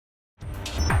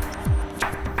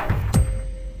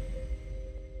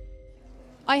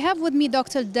I have with me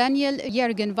Dr. Daniel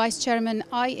Yergin, Vice Chairman,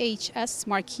 IHS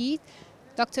Market.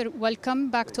 Doctor, welcome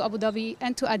back to Abu Dhabi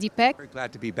and to ADIPEC. Very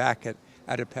glad to be back at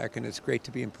ADIPEC, and it's great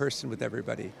to be in person with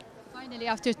everybody. Finally,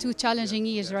 after 2 challenging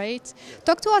years, right?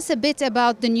 Talk to us a bit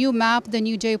about the new map, the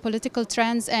new geopolitical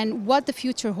trends, and what the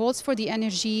future holds for the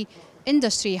energy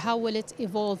industry. How will it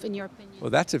evolve, in your opinion?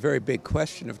 Well, that's a very big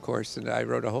question, of course, and I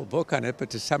wrote a whole book on it, but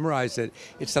to summarize it,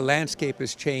 it's the landscape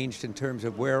has changed in terms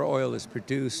of where oil is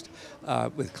produced,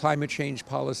 with climate change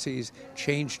policies,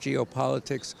 changed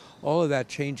geopolitics, all of that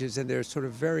changes, and there's sort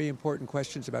of very important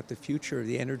questions about the future of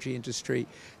the energy industry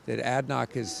that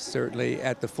ADNOC is certainly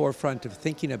at the forefront of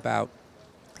thinking about.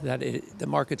 The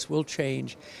markets will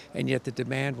change, and yet the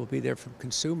demand will be there from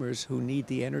consumers who need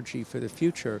the energy for the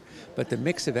future, but the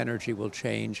mix of energy will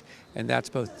change, and that's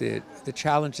both the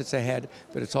challenge that's ahead,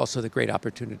 but it's also the great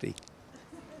opportunity.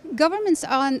 Governments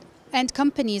and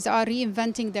companies are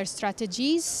reinventing their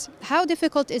strategies. How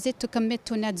difficult is it to commit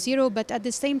to net zero, but at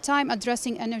the same time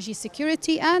addressing energy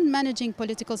security and managing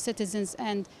political citizens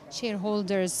and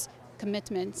shareholders'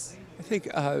 commitments? I think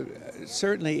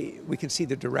certainly we can see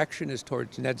the direction is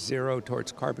towards net zero,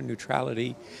 towards carbon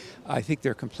neutrality. I think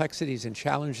there are complexities and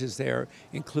challenges there,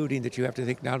 including that you have to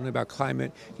think not only about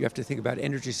climate, you have to think about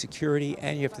energy security,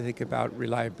 and you have to think about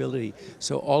reliability.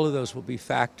 So all of those will be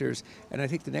factors, and I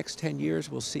think the next 10 years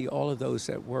we'll see all of those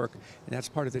at work, and that's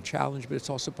part of the challenge, but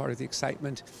it's also part of the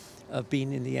excitement of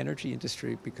being in the energy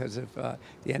industry, because of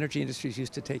the energy industry is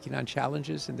used to taking on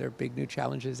challenges, and there are big new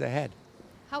challenges ahead.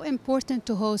 How important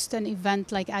to host an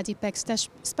event like ADIPEC,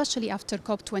 especially after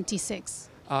COP26?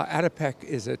 ADIPEC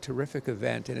is a terrific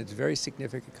event, and it's very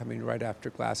significant coming right after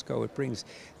Glasgow. It brings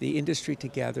the industry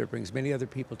together, it brings many other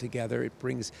people together, it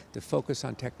brings the focus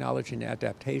on technology and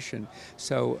adaptation.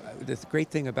 So the great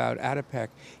thing about ADIPEC,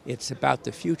 it's about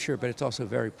the future, but it's also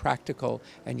very practical,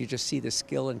 and you just see the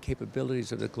skill and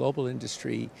capabilities of the global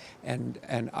industry, and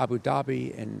Abu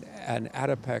Dhabi and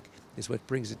ADIPEC is what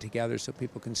brings it together, so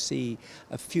people can see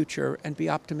a future and be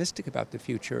optimistic about the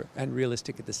future and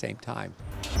realistic at the same time.